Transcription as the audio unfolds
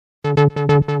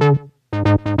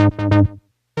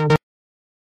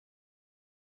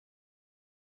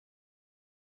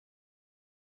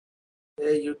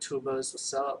Hey YouTubers,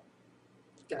 what's up,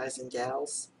 guys and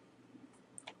gals?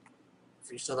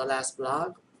 If you saw the last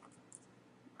vlog,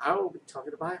 I will be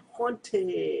talking about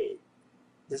Haunted.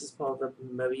 This is called the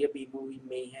Maria B. Movie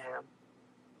Mayhem,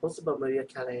 hosted by Maria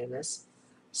Calanes.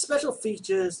 Special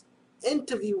features,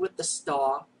 interview with the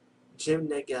star, Jim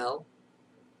Nagel.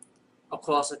 Of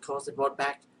course, they brought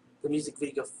back the music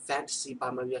video Fantasy by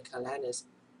Maria Calanes.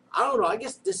 I don't know, I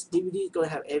guess this DVD is going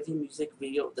to have every music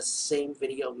video, the same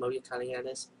video of Maria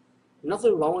Calanes.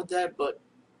 Nothing wrong with that, but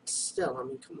still, I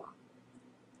mean, come on.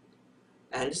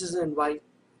 And this is in white.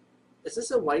 Is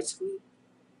this a widescreen?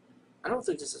 I don't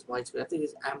think this is widescreen. I think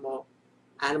it's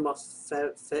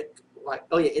anamorphic white.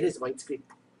 Oh yeah, it is widescreen.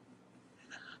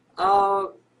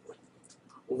 Wow.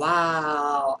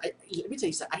 Let me tell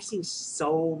you something. I've seen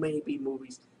so many B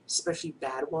movies, especially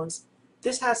bad ones.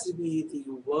 This has to be the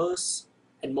worst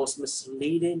and most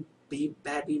misleading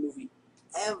bad B movie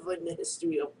ever in the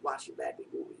history of watching bad B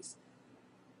movies.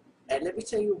 And let me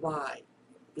tell you why.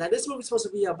 Now, this movie is supposed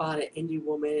to be about an Indian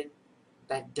woman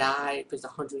that died because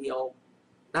 100-year-old.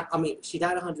 She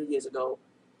died 100 years ago.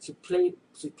 She plays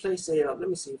a. Let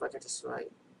me see if I got this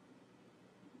right.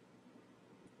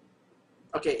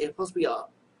 Okay, it's supposed to be a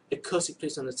cursing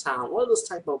place in the town. One of those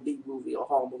type of B movie or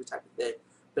horror movie type of thing.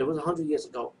 But it was 100 years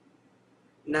ago.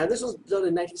 Now, this was done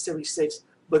in 1976,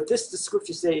 but this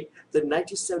description say the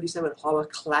 1977 horror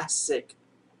classic.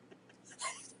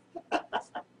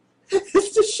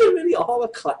 Is this shit really a horror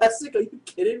classic? Are you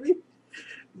kidding me?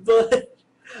 But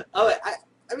I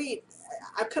mean,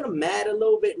 I'm kind of mad a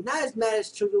little bit. Not as mad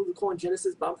as Children of the Corn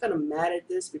Genesis, but I'm kind of mad at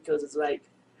this because it's like,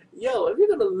 yo, if you're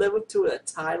gonna live up to a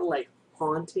title like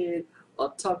Haunted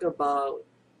or talk about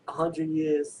 100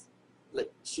 years,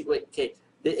 like okay,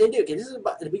 this is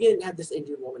about the beginning. Had this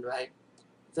Indian woman, right?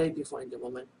 Very beautiful Indian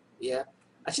woman. Yeah,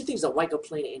 I should think it's a white girl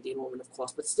playing an Indian woman, of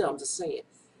course, but still, I'm just saying.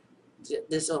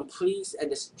 This priest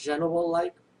and this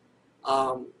general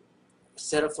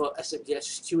set up for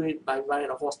executed by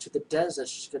riding a horse to the desert.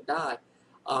 She could die.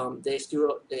 They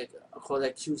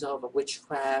accuse her of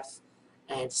witchcraft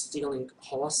and stealing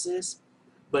horses.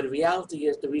 But the reality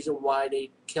is the reason why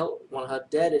they killed one of her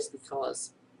dead is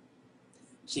because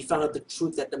she found out the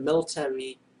truth that the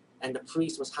military and the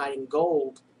priest was hiding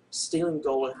gold, stealing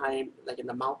gold and hiding like in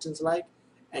the mountains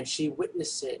and she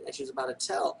witnessed it and she was about to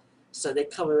tell. So they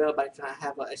cover her up by trying to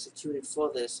have her executed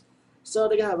for this. So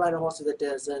they got her ride a horse to the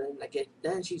desert, and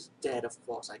then she's dead, of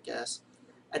course, I guess.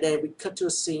 And then we cut to a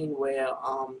scene where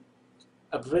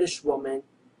a British woman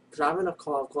driving a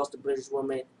car. Of course, the British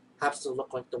woman happens to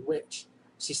look like the witch.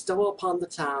 She stumbled upon the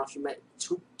town. She met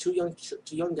two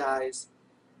young guys,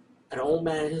 an old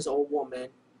man and his old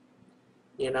woman.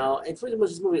 You know, and pretty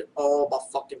much this movie is all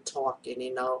about fucking talking.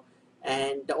 You know,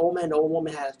 and the old man and the old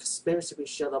woman had a conspiracy with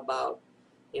each other about.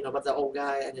 You know, about the old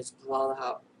guy and his brother,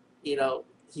 how, you know,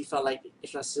 he felt like he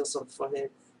should steal something from him.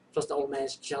 Plus the old man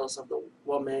is jealous of the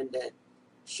woman that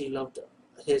she loved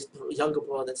his younger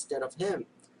brother instead of him.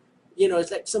 You know,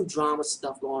 it's like some drama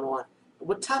stuff going on.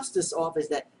 What tops this off is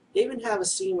that they even have a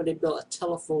scene where they built a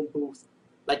telephone booth.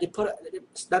 Like they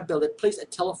placed a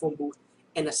telephone booth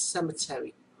in a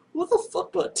cemetery. What the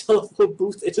fuck put a telephone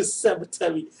booth in a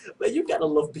cemetery? Man, you gotta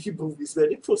love B movies, man.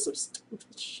 They put some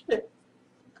stupid shit.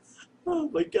 Oh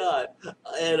my god.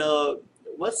 And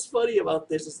what's funny about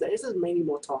this is that this is mainly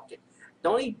more talking. The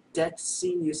only death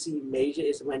scene you see major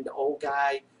is when the old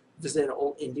guy visited an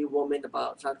old Indian woman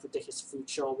about trying to predict his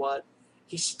future or what.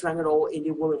 He strangled an old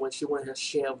Indian woman when she wanted her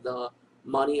share of the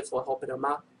money for helping him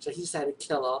out. So he decided to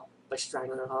kill her by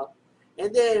strangling her.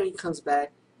 And then when he comes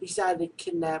back, he decided to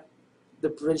kidnap the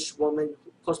British woman,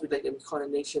 supposed to be like the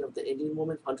incarnation of the Indian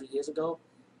woman 100 years ago.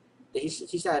 He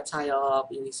started to tie her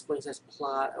up and he explains his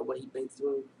plot and what he's been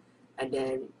through, and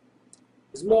then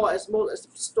it's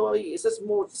a story. It's just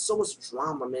so much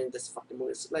drama, man. This fucking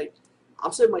movie. It's like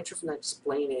I'm sorry, my trip not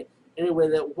explain it. Anyway,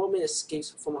 the woman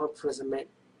escapes from her imprisonment.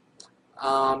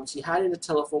 She hid in the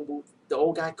telephone booth. The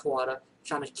old guy caught her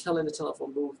trying to kill her in the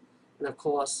telephone booth, and of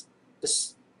course,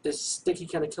 this stick he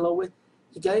kind of kill her with.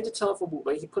 He got in the telephone booth,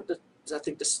 but he put the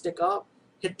stick up,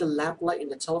 hit the lamplight in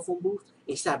the telephone booth,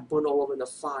 and he started burning all over in the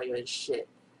fire and shit.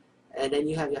 And then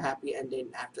you have your happy ending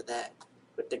after that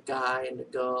with the guy and the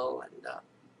girl,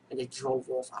 and they drove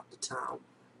off out the town.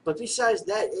 But besides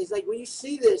that, it's like when you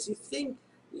see this, you think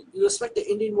you expect the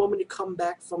Indian woman to come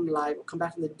back from life, or come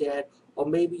back from the dead, or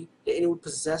maybe the Indian would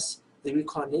possess the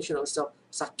reincarnation of herself,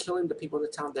 start killing the people in the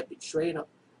town that betrayed her,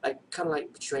 kind of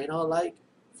like betrayed her,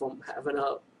 from having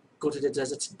her go to the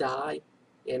desert to die.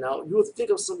 You know, you would think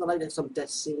of something like that, some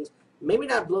death scenes. Maybe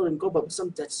not blood and gore, but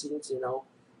some death scenes, you know.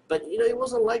 But, you know, it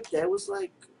wasn't like that. It was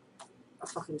like a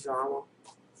fucking drama.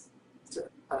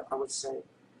 I would say.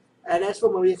 And as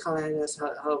for Maria Callas,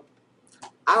 her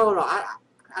I don't know.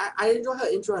 I enjoy her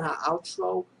intro and her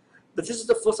outro, but this is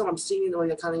the first time I'm seeing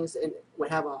Maria Callas and we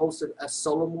have her hosted a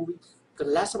solo movie. Because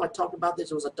the last time I talked about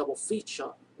this, it was a double feature,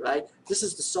 right? This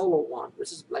is the solo one.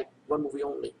 This is like one movie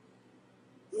only.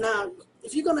 Now,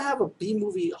 if you're gonna have a B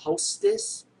movie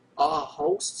hostess or a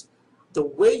host, the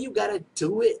way you gotta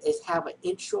do it is have an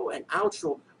intro and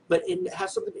outro, but have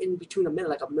something in between the middle,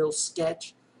 like a middle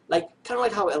sketch, like kind of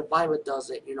like how Elvira does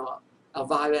it. You know,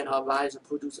 Elvira and her advisor,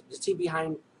 producer, the team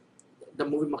behind the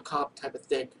movie Macabre type of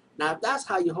thing. Now, if that's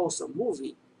how you host a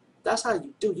movie, that's how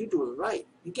you do. You do it right.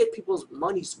 You get people's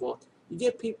money's worth. You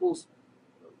get people's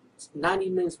 90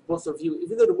 minutes worth of view.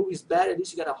 Even though the movie's bad, at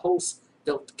least you got a host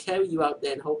that'll carry you out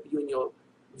there and help you in your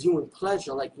viewing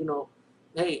pleasure. Like, you know,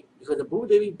 hey, because the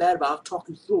movie may be bad, but I'll talk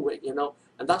you through it, you know.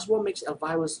 And that's what makes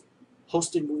Elvira's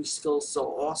hosting movie skills so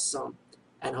awesome.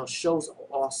 And her shows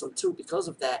are awesome, too, because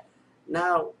of that.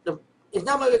 Now, it's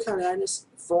not Maria Callas'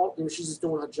 fault, you know, she's just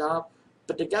doing her job.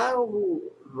 But the guy who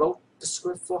wrote the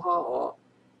script for her or,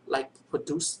 like,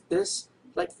 produced this,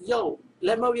 like, yo,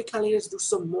 let Maria Callas do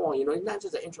some more, you know, it's not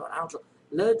just an intro and outro.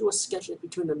 Let her do a sketch in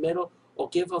between the middle or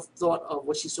give her thought of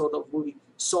what she saw the movie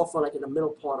saw for, like, in the middle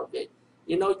part of it.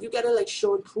 You know, you gotta, like,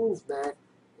 show and prove, man.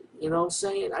 You know what I'm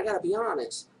saying? I gotta be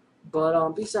honest. But,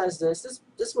 besides this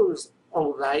movie was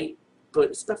alright, but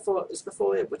it's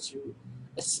before it what you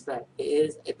expect. It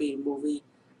is a B movie,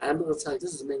 and I'm gonna tell you,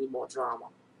 this is many more drama,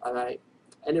 alright?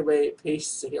 Anyway, peace,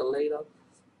 see you later.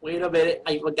 Wait a minute,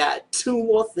 I forgot two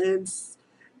more things.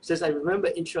 Since I remember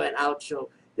intro and outro.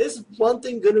 There's one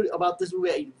thing good about this movie,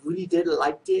 I really did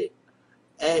like it.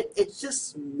 And it's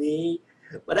just me.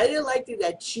 But I didn't like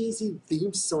that cheesy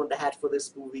theme song they had for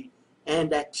this movie.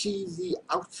 And that cheesy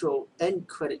outro end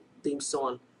credit theme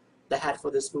song they had for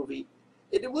this movie.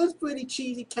 It was pretty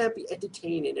cheesy, campy,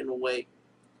 entertaining in a way.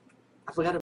 I forgot